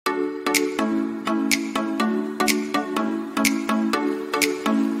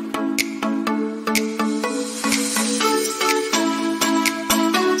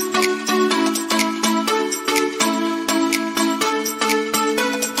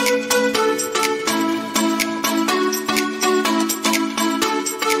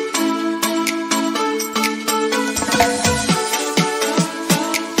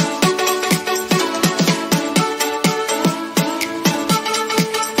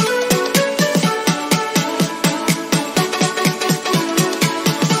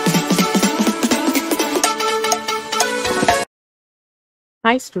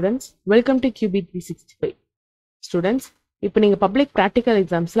Hi students, welcome to QB 365. Students, இப்போ நீங்க public practical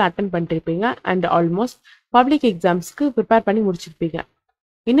examsல attend பண்ணிருப்பீங்க and almost public examsக்கு prepare பண்ணி முடிச்சிருப்பீங்க.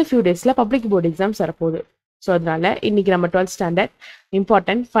 In a few daysல public board exams வரப்போகுது. So அதனால இன்னைக்கு நம்ம 12th standard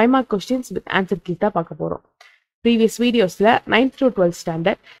important 5 mark questions with answer keys தான் பார்க்க போறோம். Previous videosல 9th to 12th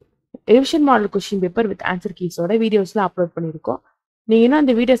standard revision model question paper with answer keysோட வீடியோஸ்ல அப்லோட் பண்ணியிருக்கோம். நீங்க இன்னும்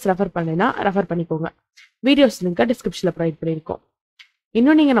அந்த வீடியோஸ் ரெஃபர் பண்ணலைன்னா ரெஃபர் பண்ணிக்கோங்க. வீடியோஸ் லிங்க் டிஸ்கிரிப்ஷன்ல ப்ரொவைட் பண்ணியிருக்கோம்.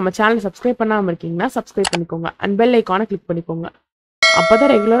 இன்னும் நீங்க நம்ம சேனலை சப்ஸ்கிரைப் பண்ணாம இருக்கீங்கன்னா சப்ஸ்கிரைப் பண்ணிக்கோங்க அண்ட் பெல் ஐகானை கிளிக் பண்ணிக்கோங்க. அப்பதான்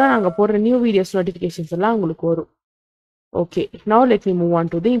ரெகுலரா நாங்க போடுற நியூ வீடியோஸ் நோட்டிபிகேஷன்ஸ் எல்லாம் உங்களுக்கு வரும். Okay, now let me move on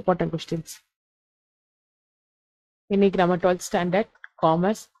to the important questions. இன்னைக்கு நம்ம 12th standard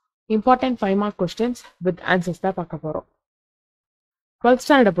commerce important 5 mark questions with answers தான் பார்க்க போறோம். 12th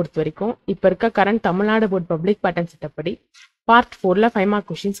ஸ்டாண்டர்டை பொறுத்த வரைக்கும் இப்ப இருக்க current Tamil Nadu board public pattern setup படி பார்ட் 4ல 5 மார்க்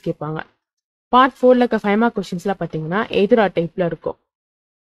கொஸ்டின்ஸ் கேட்பாங்க. பார்ட் 4ல இருக்க 5 மார்க் கொஸ்டின்ஸ்லாம் பார்த்தீங்கன்னா எதிரா டைப்ல இருக்கும்.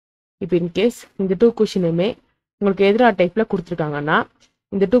 இப்போ இன்கேஸ் இந்த 2 கொஸ்டினுமே உங்களுக்கு எதிரா டைப்ல கொடுத்துருக்காங்கன்னா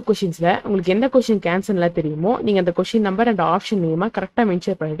இந்த 2 கொஸ்டின்ஸ்ல உங்களுக்கு எந்த கொஸ்டின் ஆன்சர்லாம் தெரியுமோ நீங்க அந்த கொஸ்டின் நம்பர் அண்ட் ஆப்ஷன் நேமா கரெக்டாக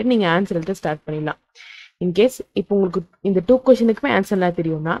மென்ஷன் பண்ணிட்டு நீங்க ஆன்சர் எழுத ஸ்டார்ட் பண்ணிடலாம். இன்கேஸ் இப்போ உங்களுக்கு இந்த 2 கொஸ்டினுக்குமே ஆன்சர்லாம்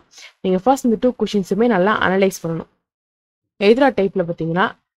தெரியும்னா நீங்க ஃபர்ஸ்ட் இந்த 2 கொஸ்டின்ஸுமே நல்லா அனலைஸ் பண்ணணும். எதிரா டைப்ல பார்த்தீங்கன்னா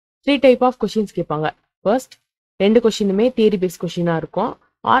 3 டைப் ஆஃப் கொஸ்டின்ஸ் கேட்பாங்க. ஃபர்ஸ்ட் 2 கொஸ்டினுமே தியரி பேஸ் கொஸ்டினா இருக்கும்,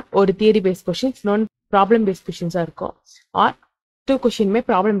 ஆர் ஒரு தியரி பேஸ் கொஸ்டின்ஸ் நான் ப்ராப்ளம் பேஸ் கொஸ்டின்ஸா இருக்கும், ஆர் 2 கொஸ்டினுமே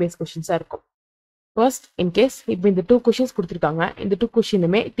ப்ராப்ளம் பேஸ் கொஸ்டின்ஸா இருக்கும். ஃபர்ஸ்ட் இன்கேஸ் இப்போ இந்த 2 கொஸ்டின்ஸ் கொடுத்துருக்காங்க, இந்த 2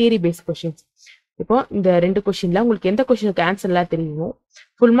 கொஸ்டினுமே தியரி பேஸ் கொஸ்டின்ஸ். இப்போ இந்த 2 கொஸ்டின்ல உங்களுக்கு எந்த கொஸ்டினுக்கு ஆன்சர்லாம் தெரியுமோ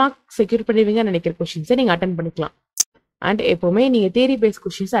ஃபுல் மார்க் செக்யூர் பண்ணுவீங்கன்னு நினைக்கிற கொஸ்டின்ஸை நீங்க அட்டன் பண்ணிக்கலாம். அண்ட் எப்பவுமே நீங்க தியரி பேஸ்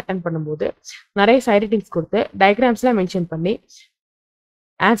கொஸ்டின்ஸ் அட்டன் பண்ணும்போது நிறைய சைட் ரைட்டிங்ஸ் கொடுத்து டயக்ராம்ஸ்லாம் மென்ஷன் பண்ணி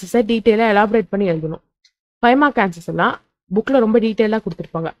ஆன்சர்ஸை டீட்டெயிலாக எலாபரேட் பண்ணி எழுதணும். 5 மார்க் ஆன்சர்ஸ் எல்லாம் புக்ல ரொம்ப டீட்டெயிலாக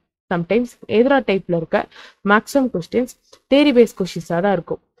கொடுத்துருப்பாங்க. சம்டைம்ஸ் எதிரா டைப்ல இருக்க மேக்ஸிமம் கொஸ்டின்ஸ் தியரி பேஸ் கொஸ்டின்ஸாக தான்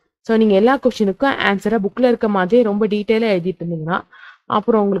இருக்கும். ஸோ நீங்க எல்லா கொஸ்டினுக்கும் ஆன்சரை புக்ல இருக்க மாதிரி ரொம்ப டீட்டெயிலாக எழுதிட்டு இருந்தீங்கன்னா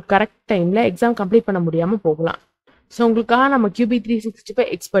அப்புறம் உங்களுக்கு கரெக்ட் டைம்ல எக்ஸாம் கம்ப்ளீட் பண்ண முடியாம போகலாம். ஸோ உங்களுக்காக நம்ம QB 365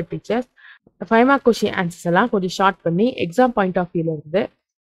 expert teachers 5 mark question answers எல்லாம் கொஞ்சம் ஷார்ட் பண்ணி எக்ஸாம் பாயிண்ட் ஆஃப் வியூல இருந்து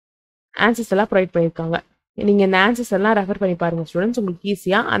ஆன்சர்ஸ் எல்லாம் ப்ரொவைட் பண்ணியிருக்காங்க. நீங்க இந்த ஆன்சர்ஸ் எல்லாம் ரெஃபர் பண்ணி பாருங்க ஸ்டூடெண்ட்ஸ், உங்களுக்கு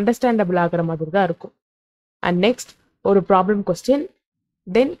ஈஸியா அண்டர்ஸ்டாண்டபிள் ஆகிற மாதிரி தான் இருக்கும். அண்ட் நெக்ஸ்ட் ஒரு ப்ராப்ளம் கொஸ்டின்,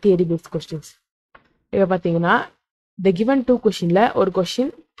 தென் தியரி பேஸ் கொஸ்டின்ஸ். இப்போ பார்த்தீங்கன்னா த கிவன் 2 கொஸ்டின்ல ஒரு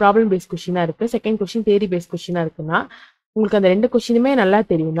கொஸ்டின் ப்ராப்ளம் பேஸ் கொஸ்டினா இருக்கு, செகண்ட் கொஸ்டின் தியரி பேஸ் கொஸ்டினா இருக்குன்னா உங்களுக்கு அந்த 2 கொஸ்டினுமே நல்லா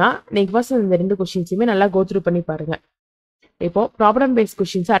தெரியும்னா நீங்க ஃபர்ஸ்ட் அந்த 2 கொஸ்டின்ஸுமே நல்லா கோத்ரூ பண்ணி பாருங்க. இப்போ ப்ராப்ளம் பேஸ்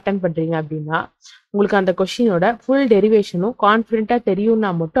கொஸ்டின்ஸ் அட்டன் பண்றீங்க அப்படின்னா உங்களுக்கு அந்த கொஸ்டினோட ஃபுல் டெரிவேஷனும் கான்ஃபிடென்ட்டா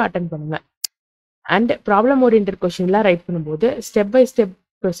தெரியும்னா மட்டும் அட்டன் பண்ணுங்க. அண்ட் ப்ராப்ளம் ஓரியன்டட் கொஸ்டின்லாம் ரைட் பண்ணும்போது step by step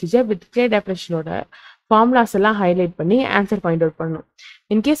procedure with clear டெஃபினேஷனோட formulas எல்லாம் ஹைலைட் பண்ணி ஆன்சர் பாயிண்ட் அவுட் பண்ணணும்.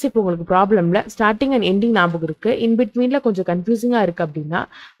 இன்கேஸ் இப்போ உங்களுக்கு ப்ராப்ளம்ல ஸ்டார்டிங் அண்ட் எண்டிங் ஞாபகம் இருக்கு, இன் பிட்வீன்ல கொஞ்சம் கன்ஃபியூசிங்கா இருக்கு அப்படின்னா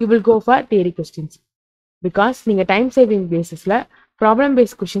you will go for theory questions. Because நீங்க டைம் சேவிங் பேசிஸ்ல ப்ராப்ளம்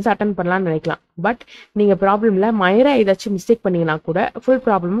பேஸ் கொஸ்டின்ஸ் அட்டன் பண்ணலாம்னு நினைக்கலாம். பட் நீங்க ப்ராப்ளம்ல மைரா ஏதாச்சும் மிஸ்டேக் பண்ணீங்கன்னா கூட ஃபுல்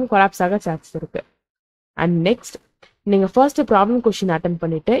ப்ராப்ளமும் கொலாப்ஸ் ஆக சான்சஸ் இருக்கு. அண்ட் நெக்ஸ்ட் நீங்க ஃபர்ஸ்ட் ப்ராப்ளம் கொஸ்டின் அட்டன்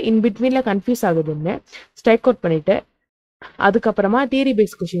பண்ணிட்டு இன் பிட்வீன்ல கன்ஃபியூஸ் ஆகுதுன்னு ஸ்ட்ரைக் அவுட் பண்ணிட்டு அதுக்கப்புறமா தியரி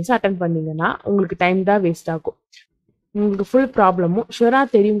பேஸ் கொஸ்டின்ஸ் அட்டன் பண்ணீங்கன்னா உங்களுக்கு டைம் தான் வேஸ்ட் ஆகும். உங்களுக்கு ஃபுல் ப்ராப்ளமும் ஷுவரா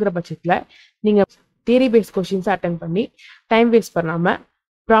தெரியுங்கிற பட்சத்துல நீங்க தியரி பேஸ் கொஸ்டின்ஸ் அட்டன் பண்ணி டைம் வேஸ்ட் பண்ணாம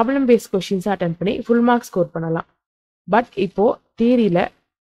ப்ராப்ளம் பேஸ் கொஸ்டின்ஸ் அட்டன் பண்ணி ஃபுல் மார்க் ஸ்கோர் பண்ணலாம். பட் இப்போ தியரியில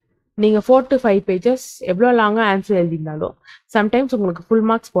நீங்க 4 to 5 பேஜஸ் எவ்வளோ லாங்கா ஆன்சர் எழுதினாலும் சம்டைம்ஸ் உங்களுக்கு ஃபுல்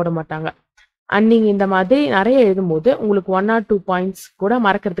மார்க்ஸ் போட மாட்டாங்க. அண்ட் நீங்க இந்த மாதிரி நிறைய எழுதும்போது உங்களுக்கு 1 or 2 பாயிண்ட்ஸ் கூட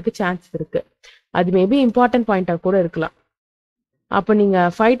மறக்கிறதுக்கு சான்ஸ் இருக்கு. அது மேபி இம்பார்ட்டன்ட் பாயிண்டா கூட இருக்கலாம். அப்போ நீங்க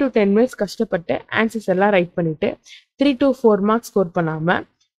 5 to 10 மினிட்ஸ் கஷ்டப்பட்டு ஆன்சர்ஸ் எல்லாம் ரைட் பண்ணிட்டு 3 to 4 மார்க்ஸ் ஸ்கோர் பண்ணாம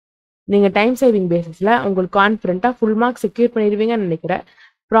நீங்க டைம் சேவிங் பேசிஸ்ல உங்களுக்கு கான்ஃபிடென்ட்டா ஃபுல் மார்க் செக்யூர் பண்ணிடுவீங்கன்னு நினைக்கிற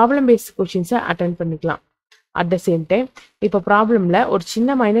ப்ராப்ளம் பேஸ் கொஸ்டின்ஸை அட்டன் பண்ணிக்கலாம். அட் த சேம் டைம் இப்போ ப்ராப்ளம்ல ஒரு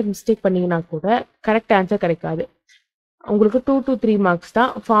சின்ன மைனர் மிஸ்டேக் பண்ணீங்கன்னா கூட கரெக்ட் ஆன்சர் கிடைக்காது. உங்களுக்கு 2 to 3 மார்க்ஸ்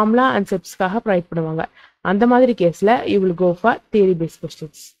தான் ஃபார்முலா அண்ட் ஸ்டெப்ஸ்க்காக ப்ரொவைட் பண்ணுவாங்க. அந்த மாதிரி கேஸ்ல you will go for theory base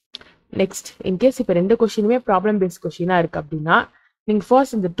questions. Next in case இப்போ 2 கொஸ்டினுமே ப்ராப்ளம் பேஸ் கொஸ்டினா இருக்கு அப்படின்னா நீங்க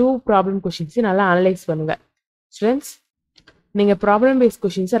ஃபர்ஸ்ட் இந்த 2 ப்ராப்ளம் கொஸ்டின்ஸையும் நல்லா அனலைஸ் பண்ணுங்க. ஸ்டூடெண்ட்ஸ், நீங்க ப்ராப்ளம் பேஸ்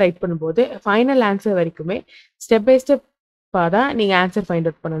கொஸ்டின்ஸை ரைட் பண்ணும்போது ஃபைனல் ஆன்சர் வரைக்குமே ஸ்டெப் பை ஸ்டெப்பாக தான் நீங்க ஆன்சர் ஃபைண்ட்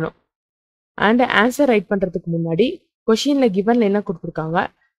அவுட் பண்ணணும். அண்ட் ஆன்சர் ரைட் பண்றதுக்கு முன்னாடி கொஸ்டின்ல கிவன்ல என்ன கொடுத்துருக்காங்க,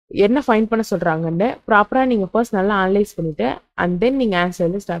 என்ன ஃபைண்ட் பண்ண சொல்றாங்கன்னு ப்ராப்பரா நீங்க ஃபர்ஸ்ட் நல்லா அனலைஸ் பண்ணிட்டு அண்ட் தென் நீங்க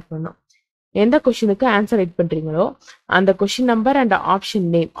ஆன்சர்ல ஸ்டார்ட் பண்ணணும். எந்த கொஸ்டினுக்கு ஆன்சர் ரைட் பண்றீங்களோ அந்த question number and option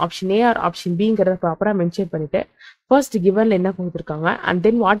name, option A R option பிங்கிறத ப்ராப்பரா மென்ஷன் பண்ணிட்டு ஃபர்ஸ்ட் கிவன்ல என்ன கொடுத்துருக்காங்க and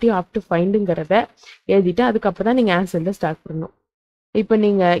then what you have to ஃபைண்டுங்கிறத எழுதிட்டு அதுக்கப்புறம் தான் நீங்க ஆன்சர்ல ஸ்டார்ட் பண்ணணும். இப்போ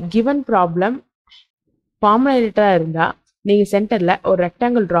நீங்க கிவன் ப்ராப்ளம் ஃபார்முலா ரிலேட்டடா இருந்தா நீங்க சென்டர்ல ஒரு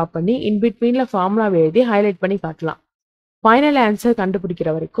ரெக்டாங்கிள் டிரா பண்ணி இன்பிட்வீன்ல ஃபார்முலாவை எழுதி ஹைலைட் பண்ணி காட்டலாம். ஃபைனல் ஆன்சர் கண்டுபிடிக்கிற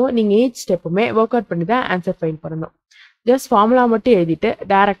வரைக்கும் நீங்க ஈச் ஸ்டெப்புமே ஒர்க் அவுட் பண்ணி தான் ஆன்சர் ஃபைண்ட் பண்ணணும். ஜஸ்ட் ஃபார்முலா மட்டும் எழுதிட்டு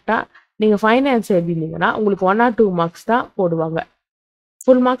டைரக்டா நீங்க ஃபைனல் ஆன்சர் எழுதினீங்கன்னா உங்களுக்கு 1 or 2 மார்க்ஸ் தான் போடுவாங்க.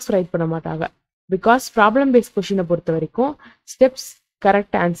 ஃபுல் மார்க்ஸ் ரைட் பண்ண மாட்டாங்க. பிகாஸ் ப்ராப்ளம் பேஸ்ட் கொஸ்டினை பொறுத்த வரைக்கும் ஸ்டெப்ஸ்,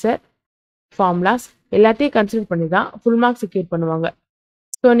 கரெக்ட் ஆன்சர், ஃபார்முலாஸ் எல்லாத்தையும் கன்சிடர் பண்ணி தான் ஃபுல் மார்க்ஸ் செக்யூர் பண்ணுவாங்க.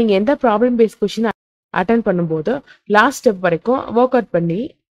 ஸோ நீங்கள் எந்த ப்ராப்ளம் பேஸ்ட் கொஸ்டின் அட்டன் பண்ணும்போது லாஸ்ட் ஸ்டெப் வரைக்கும் ஒர்க் அவுட் பண்ணி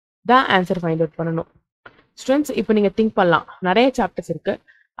தான் ஆன்சர் ஃபைண்ட் அவுட் பண்ணணும். ஸ்டூடெண்ட்ஸ் இப்போ நீங்கள் திங்க் பண்ணலாம், நிறைய சாப்டர்ஸ் இருக்கு,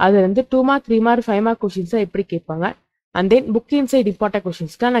 அது வந்து 2 மார்க் 3 மார்க் 5 மார்க் கொஸ்டின்ஸை எப்படி கேட்பாங்க, and then book inside important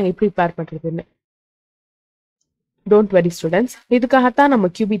கொஸ்டின்ஸ்லாம் நாங்கள் எப்படி ப்ரிப்பேர் பண்ணுறதுன்னு. டோன்ட் வெரி ஸ்டூடெண்ட்ஸ், இதுக்காகத்தான் நம்ம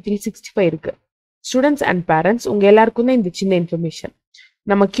QB 365 இருக்கு. ஸ்டூடெண்ட்ஸ் அண்ட் பேரண்ட்ஸ் உங்க எல்லாருக்கும் தான் இந்த சின்ன இன்ஃபர்மேஷன்.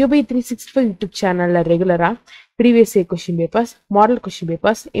 நம்ம QB 365 யூடியூப் சேனல்ல ரெகுலரா previous year question papers, model question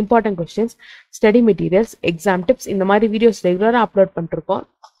papers, important questions, study materials, exam tips இந்த மாதிரி வீடியோஸ் ரெகுலரா அப்லோட் பண்ணிருக்கோம்.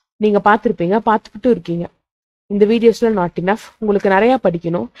 நீங்க பார்த்துருப்பீங்க, பார்த்துக்கிட்டு இருக்கீங்க. இந்த வீடியோஸ்ல நாட் இனஃப், உங்களுக்கு நிறைய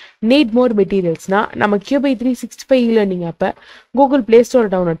படிக்கணும், நீட் மோர் மெட்டீரியல்ஸ்னா நம்ம QB 365 இ-லேர்னிங் ஆப்பை கூகுள் பிளே ஸ்டோர்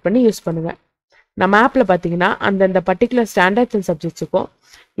டவுன்லோட் பண்ணி யூஸ் பண்ணுங்க. நம்ம ஆப்ல பார்த்தீங்கன்னா அந்தந்த particular standards and சப்ஜெக்ட்ஸுக்கும்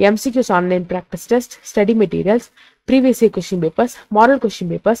MCQs online practice test, study materials, previous year question papers, model question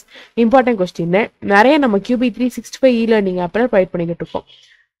papers, important question நிறைய நம்ம QB 365 இ-லேர்னிங் ஆப்பில் ப்ரொவைட் பண்ணிக்கிட்டு இருக்கோம்.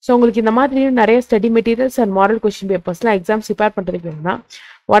 ஸோ உங்களுக்கு இந்த மாதிரி நிறைய study materials and model question பேப்பர்ஸ்லாம் exams prepare பண்ணுறதுக்கு வேணும்னா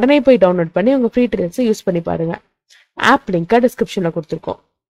உடனே போய் டவுன்லோட் பண்ணி உங்கள் ஃப்ரீ ட்ரையல்ஸை யூஸ் பண்ணி பாருங்க. ஆப் லிங்கை டிஸ்கிரிப்ஷனில் கொடுத்துருக்கோம்.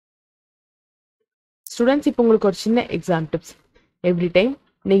 ஸ்டூடெண்ட்ஸ் இப்போ உங்களுக்கு ஒரு சின்ன எக்ஸாம் டிப்ஸ். எவ்ரி டைம்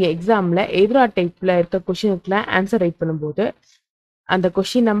நீங்கள் எக்ஸாமில் எதிரா டைப்பில் இருக்க கொஷினுக்குலாம் ஆன்சர் ரைட் பண்ணும்போது அந்த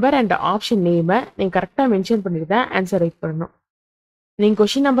கொஷின் நம்பர் அண்ட் ஆப்ஷன் நேமை நீங்கள் கரெக்டாக மென்ஷன் பண்ணிட்டு தான் ஆன்சர் ரைட் பண்ணணும். நீங்கள்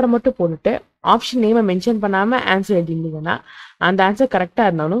கொஷின் நம்பரை மட்டும் போட்டுட்டு ஆப்ஷன் நேமை மென்ஷன் பண்ணாமல் ஆன்சர் எழுதிருந்தீங்கன்னா அந்த ஆன்சர் கரெக்டாக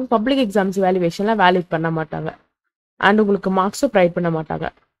இருந்தாலும் பப்ளிக் எக்ஸாம்ஸ் வேல்யூவேஷனில் வேலிட் பண்ண மாட்டாங்க அண்ட் உங்களுக்கு மார்க்ஸும் ப்ரொவைட் பண்ண மாட்டாங்க.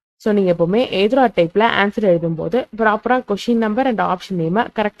 ஸோ நீங்கள் எப்போவுமே எதிரா டைப்பில் ஆன்சர் எழுதும்போது ப்ராப்பராக கொஷின் நம்பர் அண்ட் ஆப்ஷன் நேமை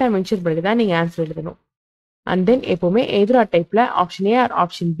கரெக்டாக மென்ஷன் பண்ணிட்டு தான் நீங்கள் ஆன்சர் எழுதணும். அண்ட் தென் எப்போவுமே எதிரா டைப்பில் option A R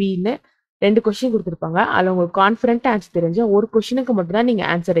option pin 2 question கொடுத்துருப்பாங்க. அதில் உங்களுக்கு கான்ஃபிடென்ட்டாக ஆன்சர் தெரிஞ்ச ஒரு கொஸ்டினுக்கு மட்டும் தான் நீங்கள்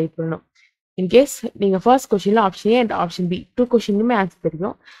ஆன்சர் ரைட் பண்ணணும். இன்கேஸ் நீங்கள் ஃபர்ஸ்ட் கொஸ்டினில் option A and option B 2 கொஸ்டினுமே answer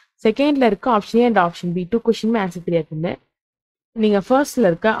தெரியும், செகண்டில் இருக்க option A and option B 2 கொஸ்டினுமே answer தெரியாதுன்னு நீங்கள் ஃபர்ஸ்ட்டில்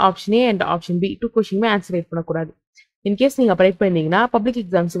இருக்க option A and option B 2 கொஸ்டினுமே answer right பண்ணக்கூடாது. இன்கேஸ் நீங்கள் ரைட் பண்ணிங்கன்னா பப்ளிக்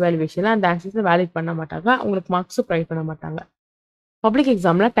எக்ஸாம்ஸ் வேல்யூவேஷனில் அந்த ஆன்சர்ஸை வேலிட் பண்ண மாட்டாங்க, உங்களுக்கு மார்க்ஸும் ப்ரொவைட் பண்ண மாட்டாங்க. பப்ளிக்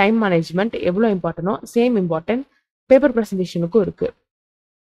எக்ஸாமில் டைம் மேனேஜ்மெண்ட் எவ்வளோ இம்பார்ட்டனோ சேம் இம்பார்ட்டன்ட் பேப்பர் ப்ரெசன்டேஷனுக்கும் இருக்குது.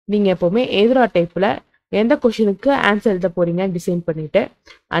 நீங்கள் எப்போவுமே எதிரா டைப்பில் எந்த கொஷினுக்கு ஆன்சர் எழுத போறீங்கன்னு டிசைன் பண்ணிவிட்டு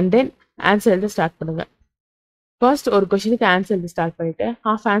அண்ட் தென் ஆன்சர் எழுத ஸ்டார்ட் பண்ணுங்கள். ஃபர்ஸ்ட் ஒரு கொஷினுக்கு ஆன்சர் எழுத ஸ்டார்ட் பண்ணிவிட்டு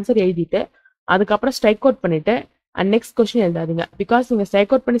ஹாஃப் ஆன்சர் எழுதிட்டு அதுக்கப்புறம் ஸ்ட்ரைக் அவுட் பண்ணிவிட்டு அண்ட் நெக்ஸ்ட் கொஷின் எழுதாதீங்க. பிகாஸ் நீங்கள்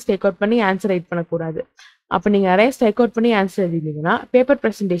ஸ்ட்ரைக் அவுட் பண்ணி ஆன்சர் ரைட் பண்ணக்கூடாது. அப்போ நீங்கள் நிறைய ஸ்ட்ரைக் அவுட் பண்ணி ஆன்சர் எழுதிங்கன்னா பேப்பர்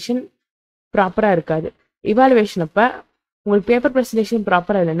ப்ரெசன்டேஷன் ப்ராப்பராக இருக்காது. இவாலுவேஷன் அப்போ உங்களுக்கு பேப்பர் ப்ரெசன்டேஷன்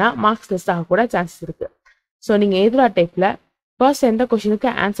ப்ராப்பராக இல்லைன்னா மார்க்ஸ் லெஸ் ஆகக்கூட சான்சஸ் இருக்குது. ஸோ நீங்கள் எதிரா டைப்பில் ஃபர்ஸ்ட் எந்த கொஷினுக்கு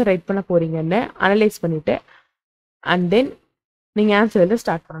ஆன்சர் ரைட் பண்ண போறீங்கன்னு அனலைஸ் பண்ணிவிட்டு அண்ட் தென் நீங்கள் ஆன்சர் எழுத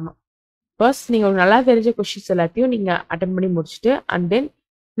ஸ்டார்ட் பண்ணணும். ஃபர்ஸ்ட் நீங்கள் உங்களுக்கு நல்லா தெரிஞ்ச கொஷின்ஸ் எல்லாத்தையும் நீங்கள் அட்டன் பண்ணி முடிச்சுட்டு அண்ட் தென்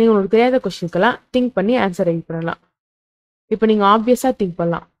நீங்கள் உங்களுக்கு தெரியாத கொஷினுக்கெல்லாம் திங்க் பண்ணி ஆன்சர் ரைட் பண்ணலாம். இப்போ நீங்கள் ஆப்வியஸாக திங்க்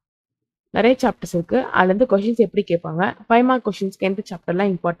பண்ணலாம், நிறைய சாப்டர்ஸ் இருக்குது, அதுலேருந்து கொஷின்ஸ் எப்படி கேட்பாங்க, 5 மார்க் கொஷின்ஸ்க்கு எந்த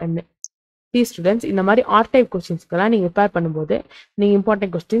சாப்டர்லாம் இம்பார்ட்டன்ட். ஸ்டூடெண்ட்ஸ் இந்த மாதிரி ஆர் டைப் கொஸ்டின்ஸ்க்கெல்லாம் நீங்கள் ப்ரிப்பேர் பண்ணும்போது நீங்கள்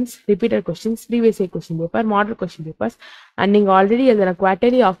important questions, repeated questions, previous year question paper, model question papers and நீங்கள் ஆல்ரெடி எழுதின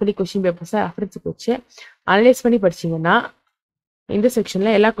குவார்டர்லி ஆஃபர்லி கொஸ்டின் பேப்பர்ஸை ரெஃபரன்ஸுக்கு வச்சு அனலைஸ் பண்ணி படிச்சிங்கன்னா இந்த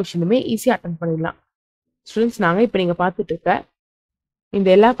செக்ஷனில் எல்லா கொஸ்டினுமே ஈஸியாக அட்டன் பண்ணிடலாம். ஸ்டூடெண்ட்ஸ் நாங்கள் இப்போ நீங்கள் பார்த்துட்டு இருக்க இந்த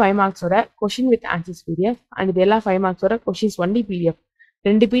எல்லா 5 மார்க்ஸோட question with answers PDF and இது எல்லா 5 மார்க்ஸோட கொஷின்ஸ் 1D PDF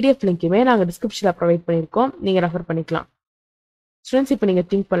 2 PDF லிங்க்குமே நாங்கள் டிஸ்கிரிப்ஷனில் ப்ரொவைட் பண்ணியிருக்கோம், நீங்கள் ரெஃபர் பண்ணிக்கலாம். ஸ்டூடெண்ட்ஸ் இப்போ நீங்கள்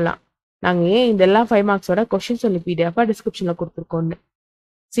திங்க் பண்ணலாம், நாங்கள் ஏன் இந்த எல்லா 5 மார்க்ஸோட கொஷின்ஸ் ஒன்லி PDF டிஸ்கிரிப்ஷனில் கொடுத்துருக்கோன்னு.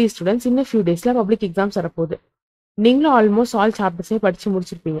 ஸ்டூடெண்ட்ஸ் இன்னும் ஃபியூ டேஸில் பப்ளிக் எக்ஸாம்ஸ் வரப்போகுது. நீங்களும் ஆல்மோஸ்ட் ஆல் சாப்டர்ஸே படித்து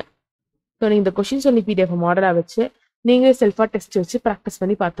முடிச்சிருப்பீங்க. ஸோ நீங்கள் இந்த கொஷின்ஸ் ஒன்லி PDF மாடலாக வச்சு நீங்களே செல்ஃபாக டெஸ்ட் வச்சு ப்ராக்டிஸ்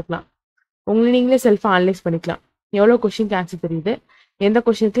பண்ணி பார்த்துக்கலாம். உங்களை நீங்களே செல்ஃபாக அனலைஸ் பண்ணிக்கலாம். எவ்வளோ கொஷினுக்கு ஆன்சர் தெரியுது, எந்த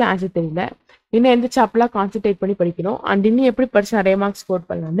கொஷினுக்குலாம் ஆன்சர் தெரியல, இன்னும் எந்த சாப்டர்லாம் கான்சென்ட்ரேட் பண்ணி படிக்கணும் அண்ட் இன்னும் எப்படி படிச்சு நிறைய மார்க்ஸ் ஸ்கோர்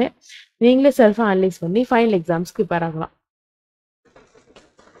பண்ணலான்னு நீங்களே செல்ஃபாக அனலைஸ் பண்ணி ஃபைனல் எக்ஸாம்ஸ்க்கு ப்ரிப்பேர் ஆகலாம்.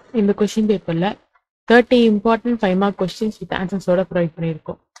 இந்த கொஷின் பேப்பரில் 30 important 5 mark questions with ஆன்சர்ஸோட provide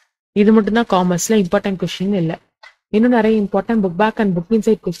பண்ணியிருக்கோம். இது மட்டும்தான் காமர்ஸில் இம்பார்ட்டன்ட் கொஸ்டின் இல்லை, இன்னும் நிறைய important book back and book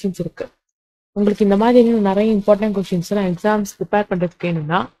inside questions இருக்கு. உங்களுக்கு இந்த மாதிரி இன்னும் நிறைய இம்பார்ட்டன்ட் கொஸ்டின்ஸ்லாம் எக்ஸாம்ஸ் ப்ரிப்பேர் பண்ணுறதுக்கு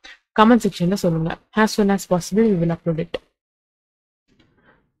வேணும்னா கமெண்ட் செக்ஷனில் சொல்லுங்கள். as soon as possible we will upload it.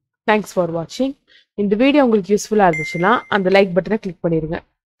 Thanks for வாட்சிங். இந்த வீடியோ உங்களுக்கு யூஸ்ஃபுல்லாக இருந்துச்சுன்னா அந்த லைக் பட்டனை கிளிக் பண்ணிடுங்க.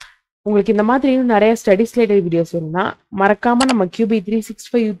 உங்களுக்கு இந்த மாதிரி இன்னும் நிறைய ஸ்டடிஸ் ரிலேட்டட் வீடியோஸ் வேணும்னா மறக்காம நம்ம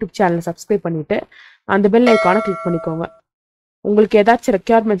QB365 யூடியூப் சேனலை சப்ஸ்கிரைப் பண்ணிட்டு அந்த பெல் ஐக்கானை கிளிக் பண்ணிக்கோங்க. உங்களுக்கு ஏதாச்சும்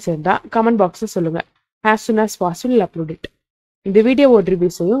ரெக்யர்மெண்ட்ஸ் இருந்தா கமெண்ட் பாக்ஸ்ல சொல்லுங்க. as soon as possible will upload it. இந்த வீடியோவோட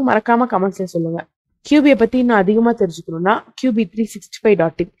ரிவ்யூஸையும் மறக்காம கமெண்ட்ஸ்ல சொல்லுங்க. QB பத்தி இன்னும் அதிகமா தெரிஞ்சுக்கணும்னா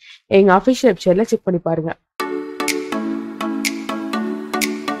QB365.in எங்க அஃபிஷியல் வெப்சைட்ல செக் பண்ணி பாருங்க.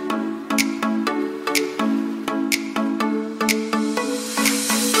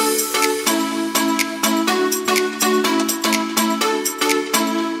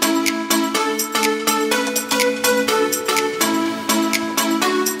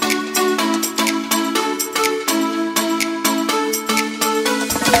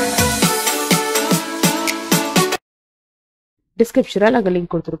 Description நாங்க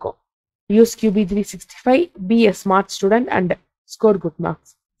லிங்க் கொடுத்திருக்கோம். Use QB365, be a smart student and score good marks.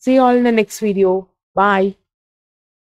 See you all in the next video. Bye.